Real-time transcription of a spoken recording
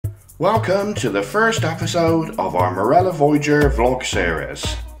Welcome to the first episode of our Marella Voyager vlog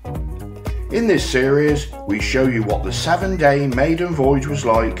series. In this series, we show you what the 7-day maiden voyage was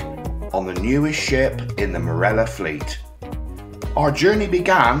like on the newest ship in the Marella fleet. Our journey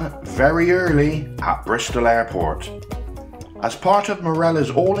began very early at Bristol Airport. As part of Marella's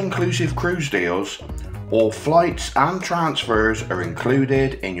all-inclusive cruise deals, all flights and transfers are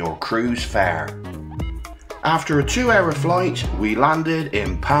included in your cruise fare. After a 2-hour flight, we landed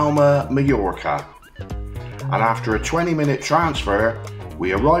in Palma, Mallorca. And after a 20-minute transfer,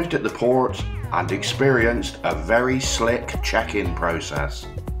 we arrived at the port and experienced a very slick check-in process.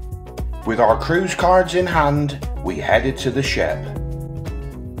 With our cruise cards in hand, we headed to the ship.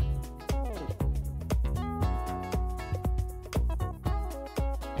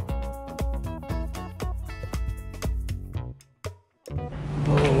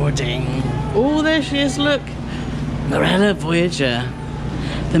 Boarding. Oh, there she is, look. Marella Voyager.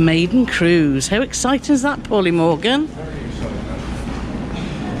 The Maiden Cruise. How exciting is that, Paulie Morgan? Very exciting.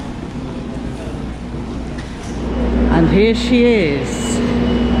 And here she is.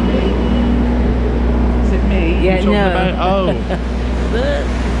 Is it me? Yeah, no. Oh. Look,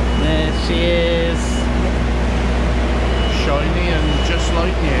 there she is. Shiny and just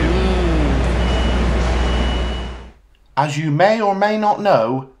like new. As you may or may not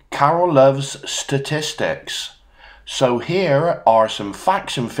know, Carole loves statistics. So here are some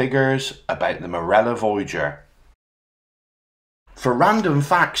facts and figures about the Marella Voyager. For random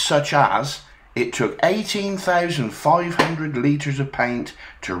facts such as, it took 18,500 litres of paint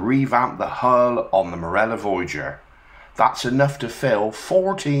to revamp the hull on the Marella Voyager. That's enough to fill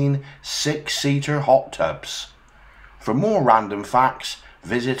 14 6-seater hot tubs. For more random facts,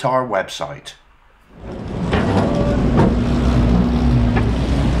 visit our website.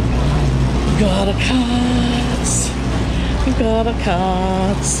 Got a cards. We got a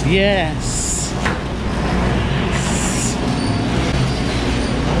cards. Yes.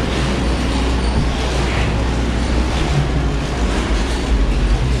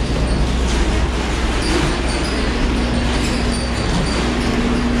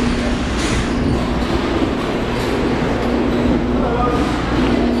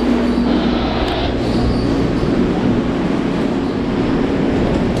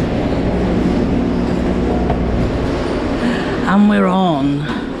 And we're on.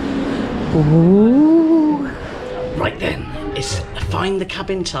 Ooh. Right then, it's find the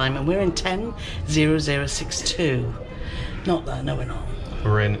cabin time, and we're in 10:0062. Not that, no, we're not.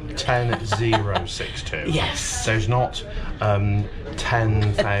 We're in 10:062. Yes. There's not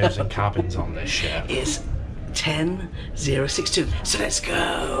 10,000 cabins on this ship. It's 10:062. So let's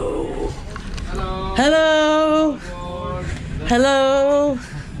go. Hello. Hello.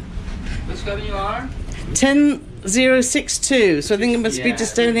 Which cabin you are? 10:062. So I think it must be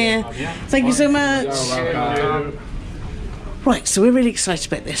just down here. Thank you so much. Right, so we're really excited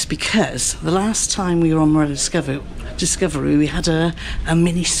about this because the last time we were on Marella Discovery, we had a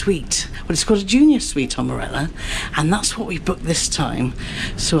mini suite. Well, it's called a junior suite on Marella, and that's what we booked this time.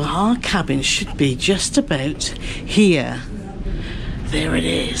 So our cabin should be just about here. There it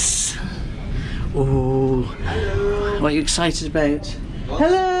is. Ooh. What are you excited about?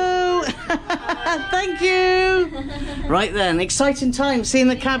 Hello! Thank you! Right then, exciting time seeing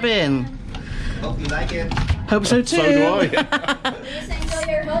the cabin. Hope you like it. Hope so too. So do I.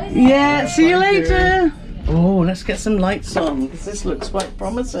 Yeah, see you later. Oh, let's get some lights on because this looks quite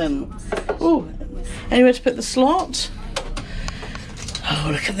promising. Oh, anywhere to put the slot? Oh,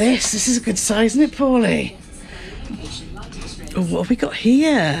 look at this. This is a good size, isn't it, Paulie? Oh, what have we got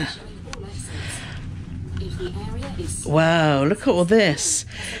here? Wow, look at all this.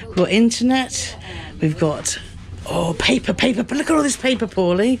 We've got internet. We've got paper, but look at all this paper,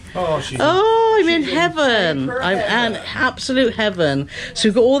 Paulie. Oh, I'm in heaven. I'm in absolute heaven. So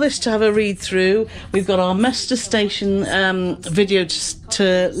we've got all this to have a read through. We've got our muster station video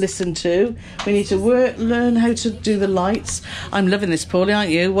to listen to. We need to learn how to do the lights. I'm loving this, Paulie,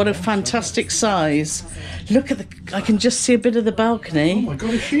 aren't you? What a fantastic size. Look at I can just see a bit of the balcony. Oh my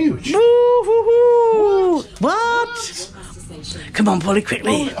God, it's huge. Woo-hoo-hoo. What? Come on, Paulie,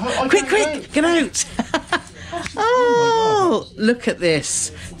 quickly. Quick, get out. Oh, look at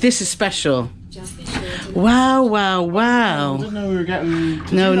this. This is special. Wow. I didn't know we were getting...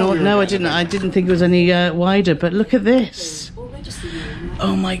 No, I didn't. I didn't think it was any wider, but look at this.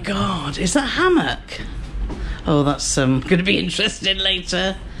 Oh my God, is that a hammock? Oh, that's going to be interesting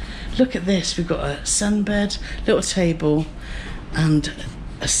later. Look at this. We've got a sunbed, little table, and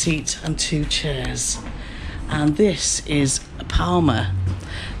a seat and 2 chairs. And this is Palma.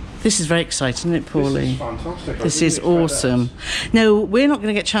 This is very exciting, isn't it, Paulie? This is fantastic. This is awesome. Now, we're not going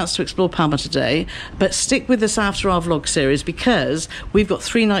to get a chance to explore Palma today, but stick with us after our vlog series because we've got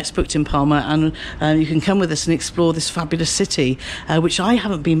 3 nights booked in Palma, and you can come with us and explore this fabulous city, which I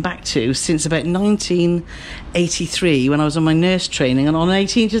haven't been back to since about 1983 when I was on my nurse training and on an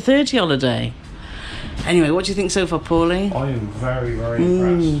 18 to 30 holiday. Anyway, what do you think so far, Paulie? I am very, very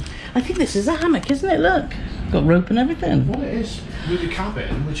impressed. I think this is a hammock, isn't it? Look, got rope and everything. What it is with the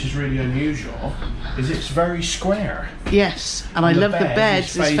cabin, which is really unusual, is it's very square. Yes, and I love the bed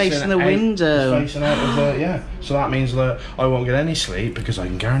is facing the window. It's facing out of the, yeah. So that means that I won't get any sleep because I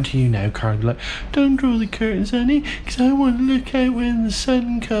can guarantee you now, Carole will be like, don't draw the curtains, honey, because I want to look out when the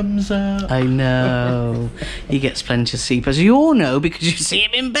sun comes out. I know. He gets plenty of sleep, as you all know, because you see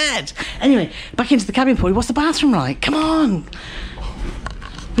him in bed. Anyway, back into the cabin, Paulie. What's the bathroom like? Come on.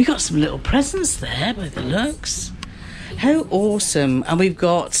 We got some little presents there by the looks. How awesome. And we've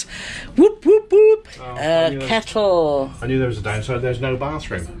got whoop whoop whoop kettle. I knew there was a downside. There's no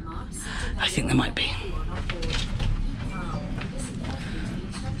bathroom. I think there might be.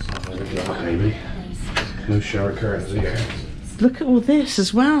 Look at that, baby. No shower curtains here. Look at all this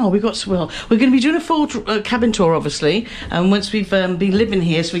as well. We're going to be doing a full cabin tour, obviously, and once we've been living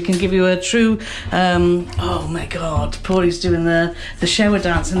here, so we can give you a true. Oh my God, Paulie's doing the shower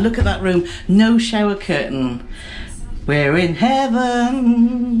dance, and look at that room. No shower curtain. We're in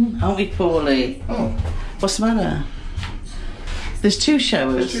heaven, aren't we, Paulie? Oh, what's the matter? There's 2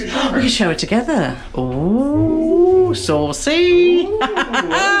 showers. There's 2 showers. We can shower together. Oh, saucy! ooh,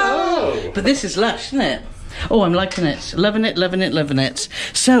 hello. But this is lush, isn't it? Oh, I'm liking it. Loving it, loving it, loving it.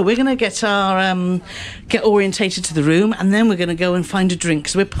 So we're going to get our get orientated to the room, and then we're going to go and find a drink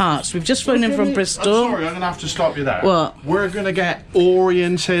because we're parched. We've just flown in from Bristol. I'm sorry, I'm going to have to stop you there. What? We're going to get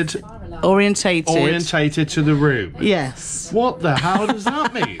orientated to the room. Yes. What the hell does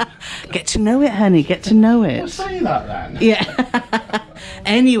that mean? Get to know it, honey. Get to know it. Well, say that then. Yeah.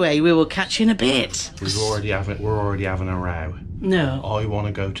 Anyway, we will catch you in a bit. We're already having a row. No. I want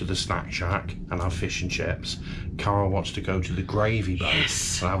to go to the snack shack and have fish and chips. Carole wants to go to the gravy boat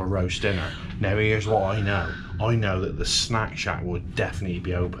and have a roast dinner. Now here's what I know. I know that the snack shack will definitely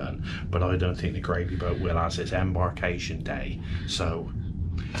be open, but I don't think the gravy boat will, as it's embarkation day. So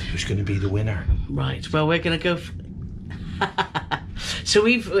who's going to be the winner? Right. Well, we're going to go. So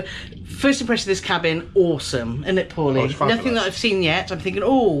we've first impression of this cabin, awesome, isn't it, Paulie? Oh, nothing that I've seen yet. I'm thinking,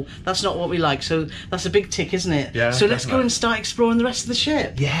 oh, that's not what we like. So that's a big tick, isn't it? Yeah. So let's go and start exploring the rest of the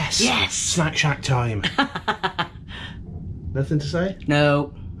ship. Yes. Yes. Snack shack time. Nothing to say?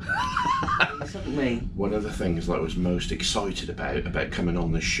 No. Suddenly. One of the things that I was most excited about coming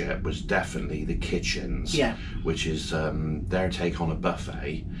on the ship was definitely the kitchens. Yeah. Which is their take on a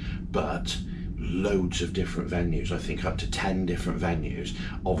buffet, but loads of different venues. I think up to 10 different venues.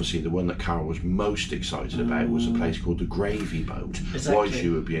 Obviously, the one that Carole was most excited about was a place called the Gravy Boat. Exactly. Why she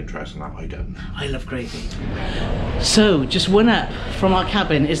would be interested in that, I don't know. I love gravy. So, just one up from our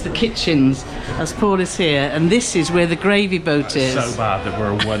cabin is the kitchens, as Paul is here, and this is where the gravy boat is. So bad that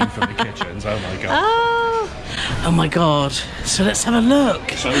we're one from the kitchens. Oh my God. Oh my God. So let's have a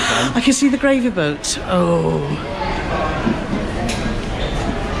look. So fun. I can see the gravy boat. Oh.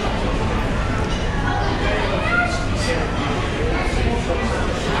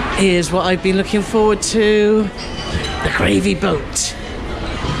 Here's what I've been looking forward to. The gravy boat.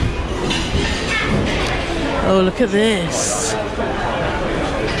 Oh, look at this.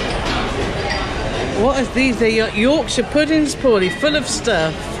 What are these? They're Yorkshire puddings, Paulie, full of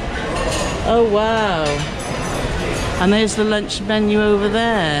stuff. Oh, wow. And there's the lunch menu over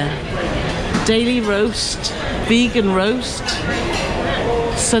there. Daily roast, vegan roast,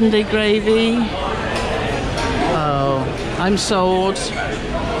 Sunday gravy. Oh, I'm sold.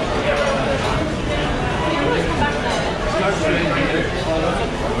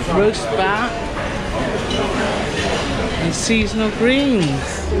 Roast bat and seasonal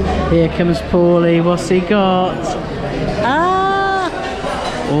greens. Here comes Paulie. What's he got? Ah!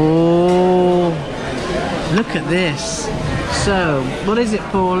 Oh! Look at this. So, what is it,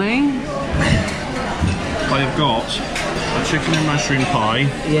 Paulie? I've got a chicken and mushroom pie.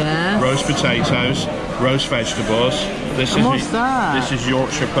 Yeah. Roast potatoes, roast vegetables. This And what's that? This is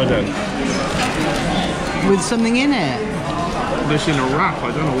Yorkshire pudding. With something in it. This in a wrap.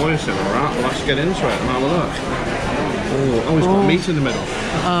 I don't know why it's in a wrap. Let's get into it and have a look. Oh, it's got meat in the middle.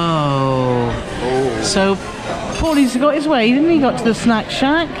 Oh. So, Paulie's got his way, didn't he? Got to the snack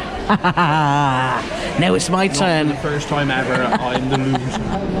shack. Now it's my turn. For the first time ever, I'm the loser.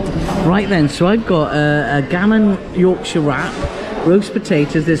 Right then, so I've got a gammon Yorkshire wrap, roast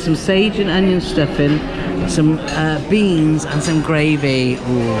potatoes, there's some sage and onion stuffing, some beans and some gravy.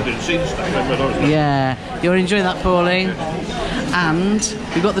 Ooh. I didn't see the steak. Yeah, you're enjoying that, Pauline? And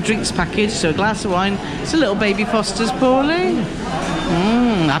we've got the drinks package, so a glass of wine. It's a little baby Foster's, Pauline.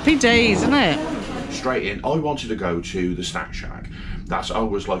 Happy days, isn't it? Straight in, I wanted to go to the Snack Shack. That's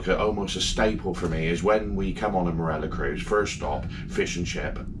always like almost a staple for me, is when we come on a Marella Cruise, first stop, fish and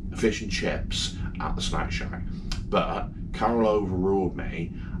chips at the Snack Shack. But Carole overruled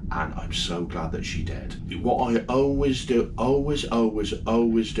me, and I'm so glad that she did. What I always do, always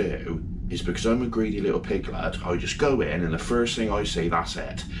do, is because I'm a greedy little piglet, I just go in and the first thing I see, that's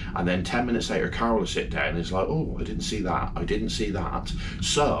it. And then 10 minutes later, Carole will sit down and is like, oh, I didn't see that.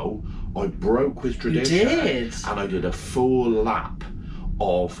 So I broke with tradition. You did. And I did a full lap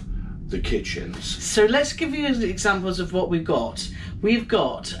of the kitchens. So let's give you examples of what we've got. We've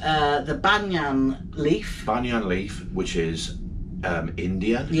got the banyan leaf. Banyan leaf, which is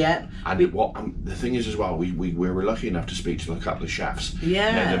Indian. Yeah. And the thing is as well, we were lucky enough to speak to a couple of chefs.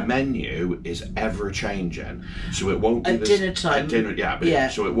 Yeah. Now the menu is ever changing, so it won't be at dinner time. At dinner, yeah.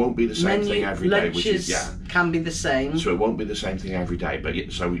 So it won't be the same thing every day, which is can be the same. So it won't be the same thing every day.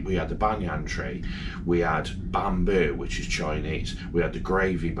 But so we had the banyan tree, we had bamboo, which is Chinese. We had the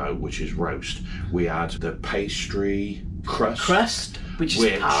gravy boat, which is roast. We had the pastry crust, which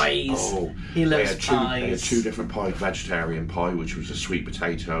is pies. Oh, he loves pies. They had two different pies: vegetarian pie, which was a sweet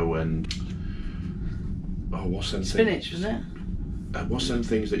potato, and what's them spinach, wasn't it? What's them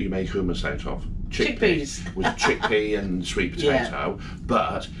things that you make hummus out of? Chickpeas. It was chickpea and sweet potato. Yeah.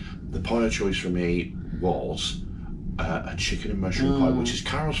 But the pie of choice for me was a chicken and mushroom pie, which is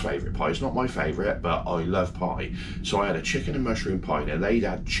Carole's favourite pie. It's not my favourite, but I love pie. So I had a chicken and mushroom pie. Now they'd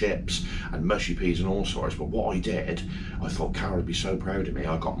had chips and mushy peas and all sorts, but what I did, I thought Carole would be so proud of me.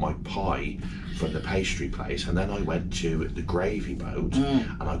 I got my pie from the pastry place, and then I went to the gravy boat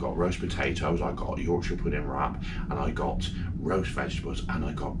and I got roast potatoes, I got Yorkshire pudding wrap, and I got roast vegetables, and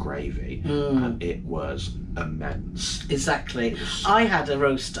I got gravy, and it was immense. Exactly. I had a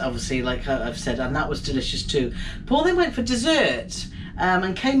roast, obviously, like I've said, and that was delicious too. Paul then went for dessert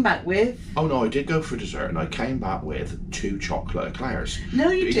and came back with... Oh no, I did go for dessert, and I came back with 2 chocolate eclairs.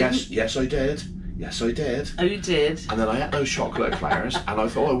 No, you didn't. Yes, I did. Yes, I did. Oh, you did? And then I ate those chocolate eclairs, and I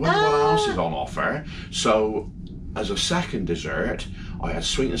thought, I wonder what else is on offer. So, as a second dessert, I had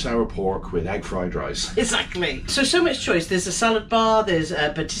sweet and sour pork with egg fried rice. Exactly. So much choice. There's a salad bar, there's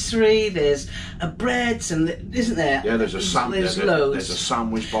a patisserie, there's a breads, and isn't there? Yeah, there's loads. There's a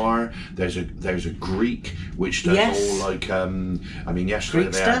sandwich bar. There's a Greek which does all like I mean, yesterday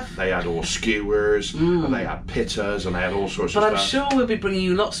they had all skewers, and they had pittas, and they had all sorts of stuff. But I'm sure we'll be bringing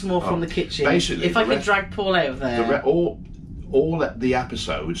you lots more from the kitchen. Basically, if I can drag Paul out of there. All the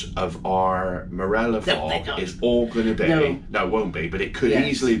episodes of our Marella vlog is all going to be no, it won't be, but it could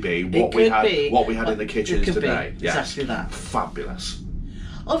easily be what we had in the kitchens today. Yes. Exactly that. Fabulous.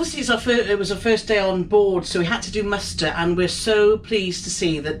 Obviously, it was our first day on board, so we had to do muster, and we're so pleased to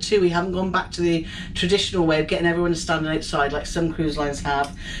see that too we haven't gone back to the traditional way of getting everyone standing outside like some cruise lines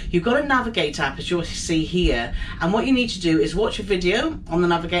have. You've got a Navigate app, as you'll see here, and what you need to do is watch a video on the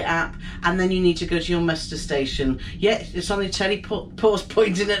Navigate app, and then you need to go to your muster station. Yeah, it's on the telly, Paul's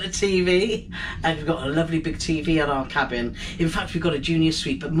pointing at the TV, and we've got a lovely big TV on our cabin. In fact, we've got a junior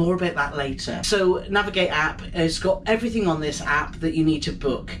suite, but more about that later. So Navigate app has got everything on this app that you need to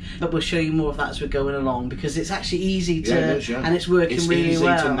book. But we'll show you more of that as we're going along, because it's actually easy to, and it's working really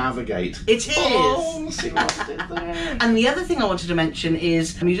well. It's easy to navigate. It is. See what I did there. And the other thing I wanted to mention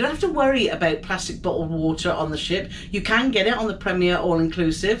is you don't have to worry about plastic bottled water on the ship. You can get it on the Premier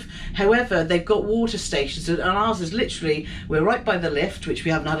all-inclusive. However, they've got water stations, and ours is literally, we're right by the lift, which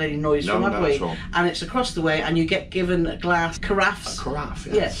we haven't had any noise from, have we? And it's across the way, and you get given a glass carafe. A carafe,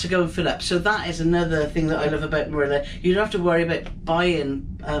 yes. Yeah, to go and fill up. So that is another thing that I love about Marella. You don't have to worry about buying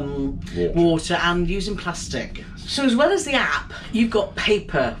water and using plastic. So as well as the app, you've got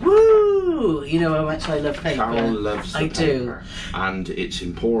paper. Woo! You know how much I love paper. Carole loves the paper. do. And it's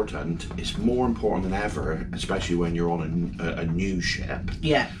important, it's more important than ever, especially when you're on a new ship,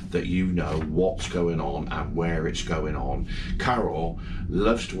 that you know what's going on and where it's going on. Carole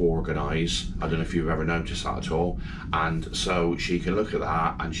loves to organise. I don't know if you've ever noticed that at all. And so she can look at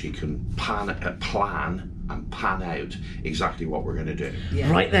that and she can plan and pan out exactly what we're going to do. Yeah.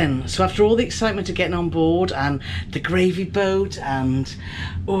 Right then, so after all the excitement of getting on board and the gravy boat and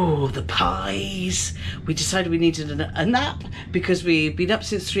the pies, we decided we needed a nap because we've been up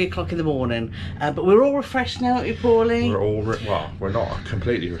since 3 o'clock in the morning. But we're all refreshed now, aren't we, Paulie? We're all well, we're not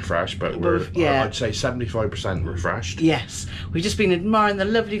completely refreshed, but we're I'd say 75% refreshed. Yes, we've just been admiring the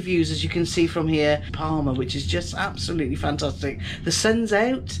lovely views, as you can see from here, Palma, which is just absolutely fantastic. The sun's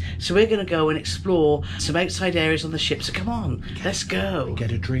out, so we're going to go and explore some outside areas on the ship. So come on, let's go.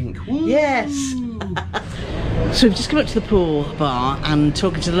 Get a drink. Woo! Yes. So we've just come up to the pool bar and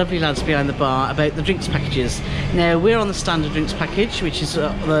talking to the lovely lads behind the bar about the drinks packages. Now we're on the standard drinks package, which is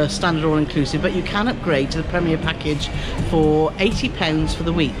the standard all-inclusive, but you can upgrade to the premier package for £80 for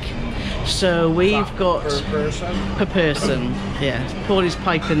the week. So we've got per person. Yeah, Paulie's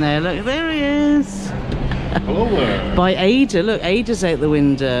piping there. Look, there he is. Hello there. By Ada. Look, Ada's out the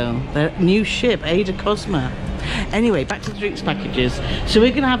window. Their new ship, Ada Cosma. Anyway, back to the drinks packages. So we're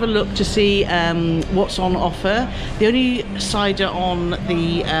going to have a look to see what's on offer. The only cider on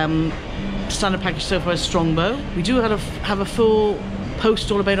the standard package so far is Strongbow. We do have a full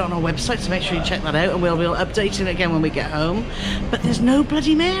post all about it on our website, so make sure you check that out, and we'll be updating it again when we get home. But there's no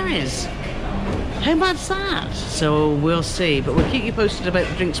Bloody Marys. How bad's that? So we'll see, but we'll keep you posted about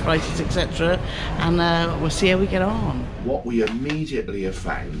the drinks prices, etc., and we'll see how we get on. What we immediately have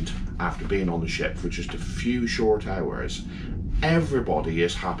found after being on the ship for just a few short hours, everybody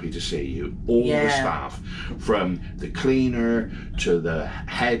is happy to see you. All the staff, from the cleaner to the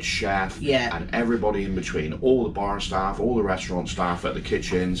head chef, and everybody in between, all the bar staff, all the restaurant staff at the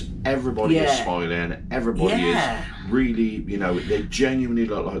kitchens, everybody is smiling, everybody is really, you know, they genuinely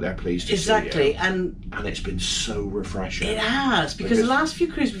look like they're pleased to see you. And it's been so refreshing. It has, because the last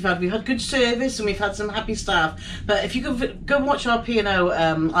few cruises we've had good service and we've had some happy staff. But if you go and watch our P&O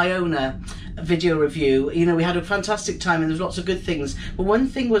Iona video review, you know, we had a fantastic time and there was lots of good things, but one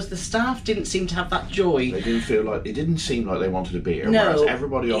thing was the staff didn't seem to have that joy. They didn't feel like, it didn't seem like they wanted to be here, whereas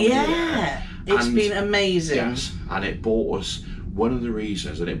everybody on here, it's been amazing. Yes, and it brought us, one of the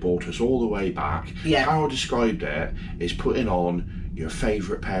reasons, and it brought us all the way back, Carole described it, is putting on your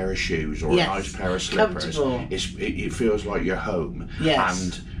favourite pair of shoes or a nice pair of slippers. It feels like you're home.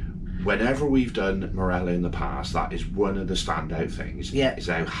 And whenever we've done Marella in the past, that is one of the standout things, is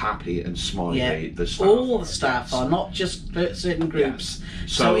how happy and smiley the staff all the staff are, not just certain groups.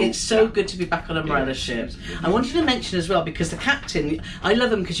 So it's so good to be back on a Marella ship. I wanted to mention as well, because the captain, I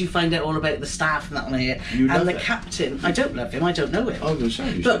love him because you find out all about the staff and that on here. And the captain, I don't love him, I don't know him. I was going to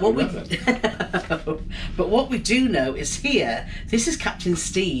say, you but but what we do know is here, this is Captain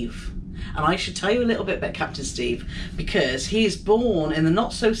Steve. And I should tell you a little bit about Captain Steve, because he is born in the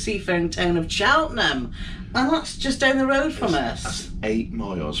not-so-seafaring town of Cheltenham, and that's just down the road from us. That's 8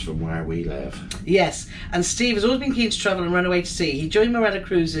 miles from where we live. Yes, and Steve has always been keen to travel and run away to sea. He joined Marella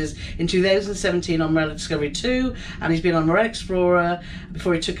Cruises in 2017 on Marella Discovery 2, and he's been on Marella Explorer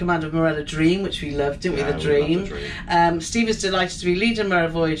before he took command of Marella Dream, which we loved, didn't we? The Dream. Steve is delighted to be leading Marella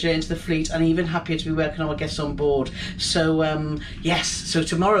Voyager into the fleet, and even happier to be welcoming our guests on board. So yes, so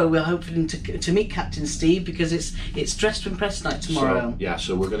tomorrow we're hoping to meet Captain Steve, because it's Dressed to Impress night tomorrow.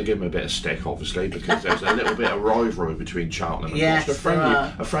 So we're going to give him a bit of stick, obviously, because there's a little bit of rivalry between Cheltenham and Gloucester.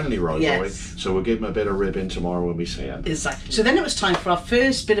 A friendly rivalry. So we'll give him a bit of ribbon tomorrow when we see him. Exactly. So then it was time for our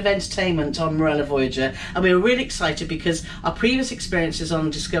first bit of entertainment on Marella Voyager, and we were really excited because our previous experiences on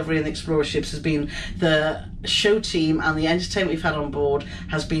Discovery and the Explorer ships has been the show team, and the entertainment we've had on board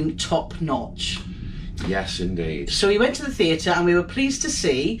has been top notch. Yes, indeed. So we went to the theatre, and we were pleased to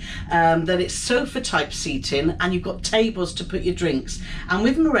see that it's sofa-type seating, and you've got tables to put your drinks. And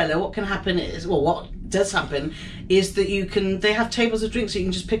with Marella, what can happen is, well, what does happen is that they have tables of drinks that you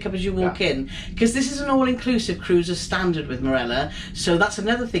can just pick up as you walk in, because this is an all-inclusive cruise as standard with Marella. So that's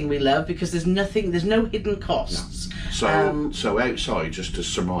another thing we love, because there's no hidden costs. So outside, just to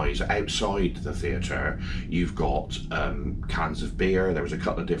surmise, outside the theatre, you've got cans of beer. There was a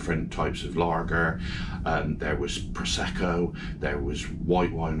couple of different types of lager. There was prosecco. There was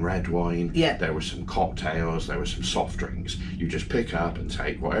white wine, red wine. There were some cocktails. There were some soft drinks. You just pick up and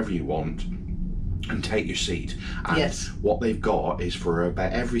take whatever you want and take your seat. And what they've got is, for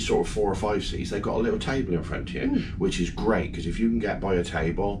about every sort of 4 or 5 seats, they've got a little table in front of you, which is great, because if you can get by a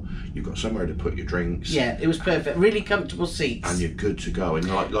table, you've got somewhere to put your drinks. It was perfect. Really comfortable seats. And you're good to go. And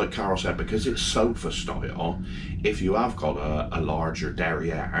like Carole said, because it's sofa style, if you have got a larger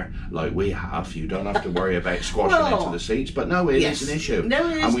derriere, like we have, you don't have to worry about squashing into the seats. But no, it is an issue. No,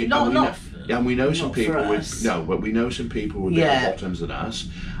 it is Yeah, and we know some Not people for us. with no, but we know some people with Yeah. bigger bottoms than us,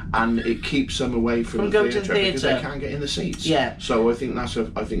 and it keeps them away from the going to theatre the because they theatre. can't get in the seats. Yeah. So I think that's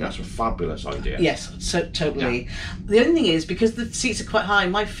a fabulous idea. Yes, so totally. The only thing is, because the seats are quite high,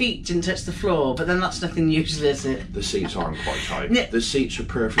 my feet didn't touch the floor, but then that's nothing usual, is it? The seats aren't quite tight. Yeah. The seats are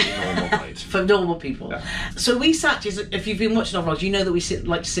perfectly normal height. For normal people. Yeah. So we sat, if you've been watching our vlogs, you know that we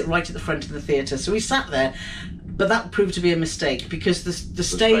like to sit right at the front of the theatre. So we sat there, but that proved to be a mistake because the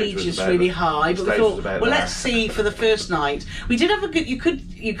stage is really high. But we thought, well, let's see for the first night. We did have a good. You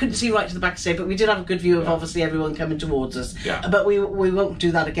couldn't see right to the back of the stage, but we did have a good view of obviously everyone coming towards us. Yeah. But we won't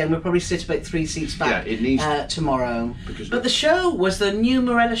do that again. We'll probably sit about 3 seats back. Yeah, it needs tomorrow. But the show was the new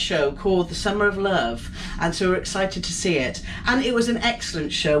Marella show called The Summer of Love, and so we're excited to see it. And it was an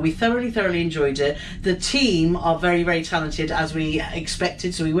excellent show. We thoroughly enjoyed it. The team are very, very talented, as we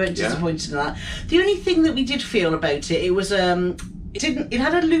expected, so we weren't disappointed in that. The only thing that we did feel about it was it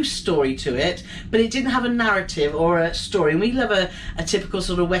had a loose story to it, but it didn't have a narrative or a story. And we love a typical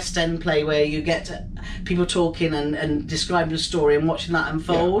sort of West End play where you get people talking and describing a story and watching that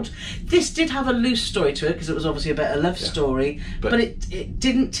unfold. Yeah. This did have a loose story to it because it was obviously about a love story, but it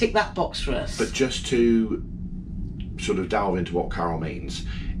didn't tick that box for us. But just to sort of delve into what Carole means,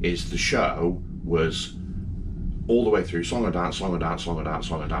 is the show was all the way through song and dance,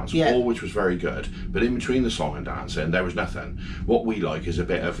 all which was very good, but in between the song and dancing there was nothing. What we like is a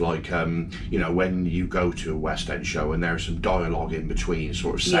bit of like you know, when you go to a West End show and there's some dialogue in between,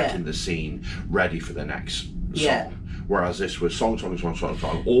 sort of setting the scene ready for the next song. Whereas this was song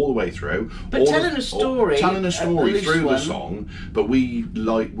all the way through, but telling a story through the song. But we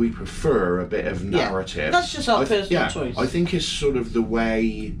prefer a bit of narrative. Yeah. That's just our personal choice. I think it's sort of the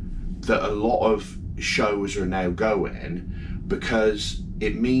way that a lot of shows are now going, because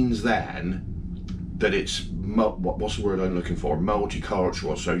it means then that it's what's the word I'm looking for?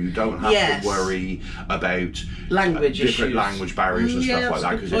 Multicultural. So you don't have to worry about different language barriers and stuff like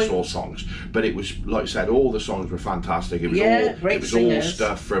that, because it's all songs. But it was, like I said, all the songs were fantastic. It was all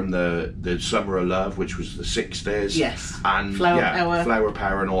stuff from the Summer of Love, which was the 60s. Yes. And Flower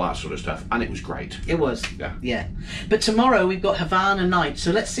Power and all that sort of stuff. And it was great. It was. Yeah. But tomorrow we've got Havana Night,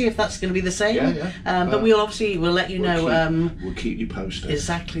 so let's see if that's going to be the same. But we'll let you know. We'll keep you posted.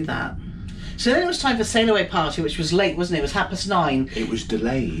 Exactly that. So then it was time for Sail Away Party, which was late, wasn't it? It was 9:30. It was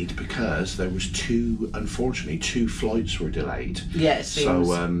delayed because there was unfortunately two flights were delayed. Yeah, it seems.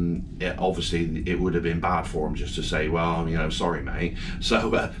 So obviously it would have been bad for them just to say, well, you know, sorry mate.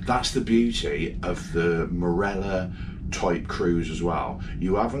 So that's the beauty of the Marella type cruise as well.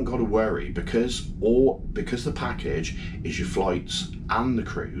 You haven't got to worry because the package is your flights and the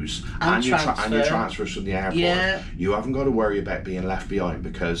cruise and your transfers from the airport. Yeah. You haven't got to worry about being left behind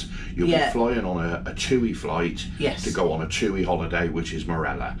because you'll be flying on a TUI flight to go on a TUI holiday, which is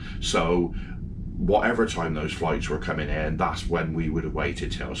Marella. So whatever time those flights were coming in, that's when we would have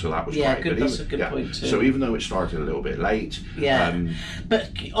waited till. So that was great. That's a good point too. So even though it started a little bit late,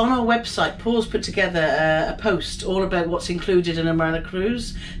 but on our website, Paul's put together a post all about what's included in a Marella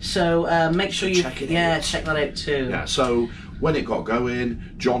Cruise. So make sure you check that out too. Yeah. So when it got going,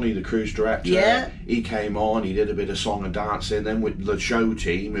 Johnny, the cruise director, he came on, he did a bit of song and dancing. Then with the show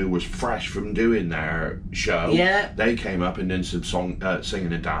team, who was fresh from doing their show, they came up and did some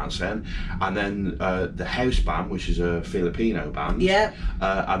singing and dancing. And then the house band, which is a Filipino band,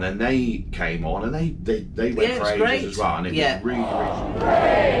 and then they came on and they went for ages as well. And it was really, really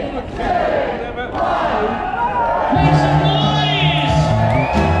Make some noise!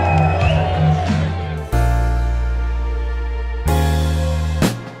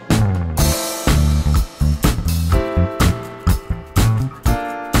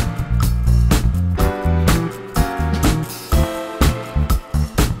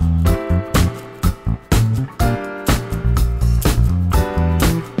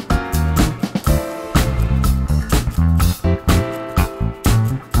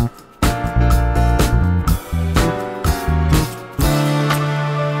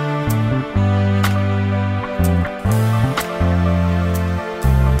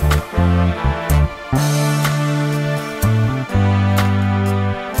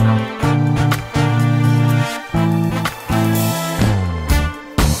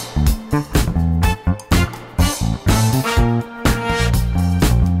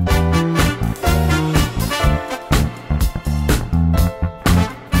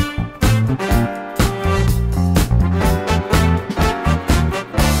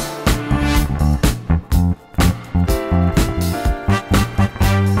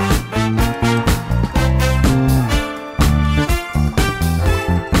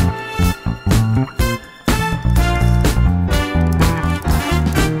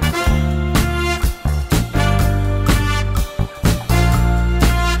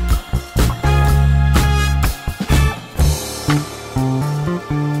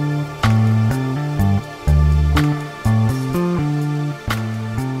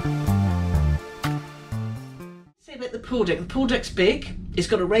 pool deck's big. It's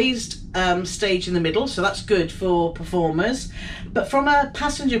got a raised stage in the middle, so that's good for performers. But from a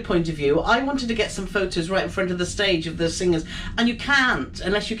passenger point of view, I wanted to get some photos right in front of the stage of the singers, and you can't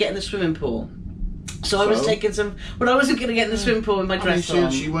unless you get in the swimming pool. So I was taking some, but I wasn't going to get in the swimming pool with my dress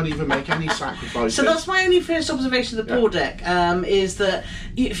on. She wouldn't even make any sacrifices. So that's my only first observation of the pool deck, is that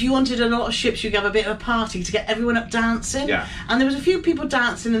if you wanted a lot of ships, you'd have a bit of a party to get everyone up dancing. Yeah. And there was a few people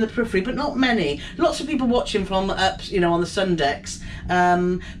dancing in the periphery, but not many. Lots of people watching from up, you know, on the sun decks.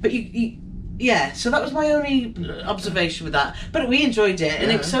 But yeah, so that was my only observation with that. But we enjoyed it, and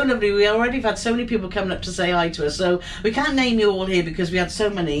it was so lovely. We already have had so many people coming up to say hi to us, so we can't name you all here because we had so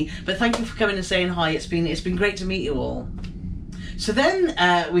many. But thank you for coming and saying hi. It's been great to meet you all. So then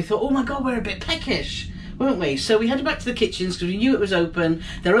we thought, oh my God, we're a bit peckish, weren't we? So we headed back to the kitchens because we knew it was open.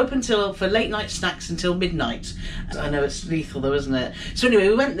 They're open for late night snacks until midnight. I know it's lethal though, isn't it? So anyway,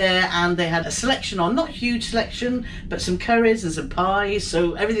 we went there and they had a selection on, not a huge selection, but some curries and some pies,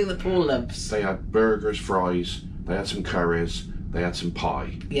 so everything that Paul loves. They had burgers, fries, they had some curries, they had some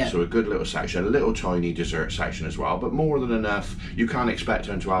pie. Yeah. So a good little section, a little tiny dessert section as well, but more than enough. You can't expect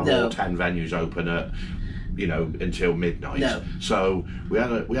them to have all 10 venues open at, you know, until midnight. No. So we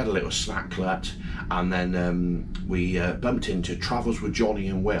had a little snack glut, and then we bumped into Travels with Johnny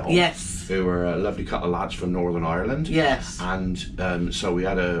and Will. Yes. Who were a lovely couple of lads from Northern Ireland. Yes. And so we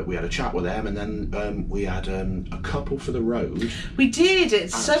had a chat with them, and then we had a couple for the road. We did.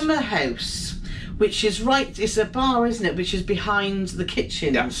 It's Summer House, which is it's a bar, isn't it, which is behind the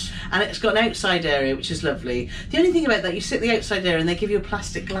kitchens. Yes. And it's got an outside area, which is lovely. The only thing about that, you sit in the outside area and they give you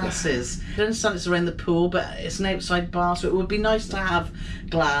plastic glasses. I understand it's around the pool, but it's an outside bar, so it would be nice to have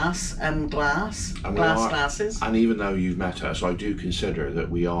glasses. And even though you've met us, I do consider that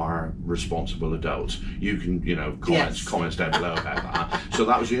we are responsible adults. You can, you know, comments down below about that. So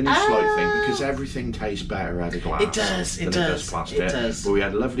that was the only slight thing, because everything tastes better out of glass. It does. It does plastic. It does. But we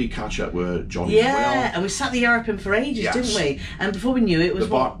had a lovely catch up with Johnny. Yeah, and we sat the European for ages, didn't we? And before we knew it,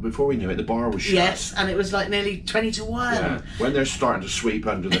 the bar was shut. Yes, and it was like nearly 20 to 1. Yeah. When they're starting to sweep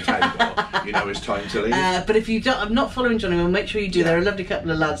under the table, you know it's time to leave. But if you don't, I'm not following Johnny, well, make sure you do. They're a lovely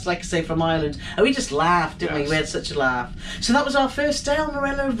couple of lads, like I say, from Ireland. And we just laughed, didn't we? We had such a laugh. So that was our first day on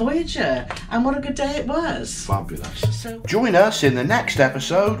Marella Voyager, and what a good day it was. Fabulous. So join us in the next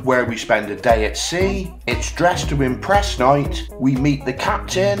episode where we spend a day at sea. It's dress to impress night. We meet the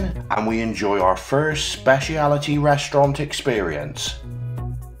captain and we enjoy our first speciality restaurant experience.